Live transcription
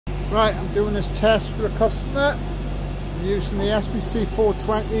Right, I'm doing this test for a customer. I'm using the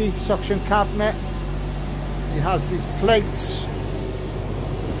SBC420 suction cabinet. He has these plates.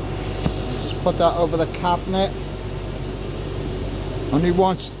 Just put that over the cabinet. And he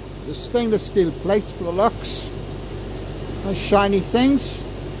wants the stainless steel plates for the looks. Nice shiny things.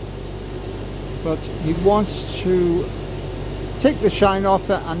 But he wants to take the shine off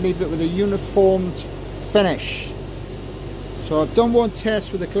it and leave it with a uniformed finish. So I've done one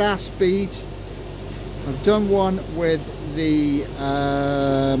test with a glass bead. I've done one with the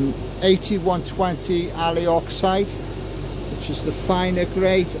 120 oxide, which is the finer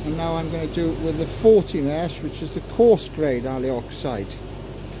grade, and now I'm going to do it with the 40 mesh, which is the coarse grade oxide.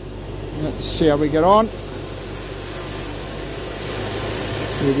 Let's see how we get on.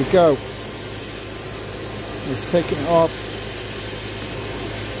 Here we go. Let's take it off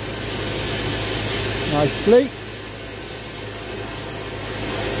nicely.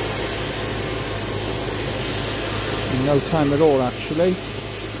 In no time at all, actually.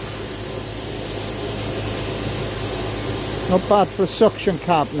 Not bad for a suction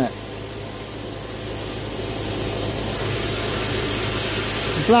cabinet.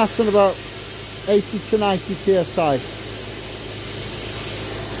 It's lasting about 80 to 90 psi. I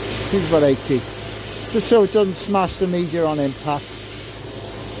think about 80. Just so it doesn't smash the media on impact.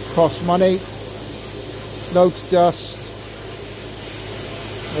 Costs money. Loads dust.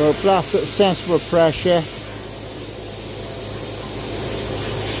 We'll blast at a sensible pressure.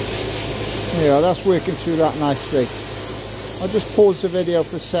 Yeah, that's working through that nicely. I'll just pause the video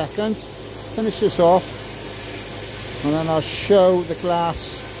for a second, finish this off, and then I'll show the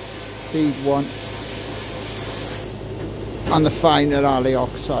glass bead one and the finer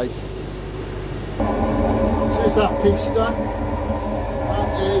oxide. So is that piece done?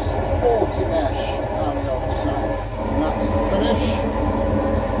 That is the 40 mesh oxide, and that's the finish.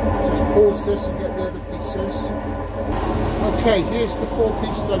 Just pause this and get the other pieces. Okay, here's the 4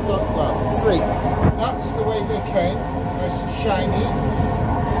 pieces I've done, well, 3. That's the way they came, nice and shiny.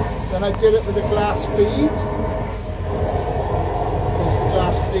 Then I did it with a glass bead. There's the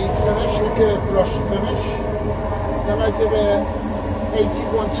glass bead finish, like a brush finish. Then I did a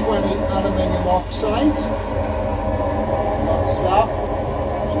 120 aluminium oxide. That's that.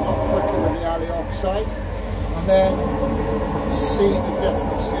 It's a lot quicker with the oxide. And then, see the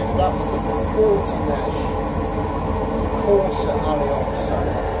difference here, that was the 40 mesh. Coarser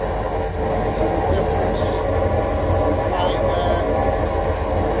oxide. So the difference is the finer,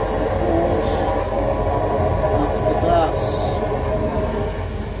 it's the coarse, that's the glass.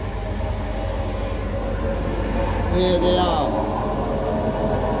 There they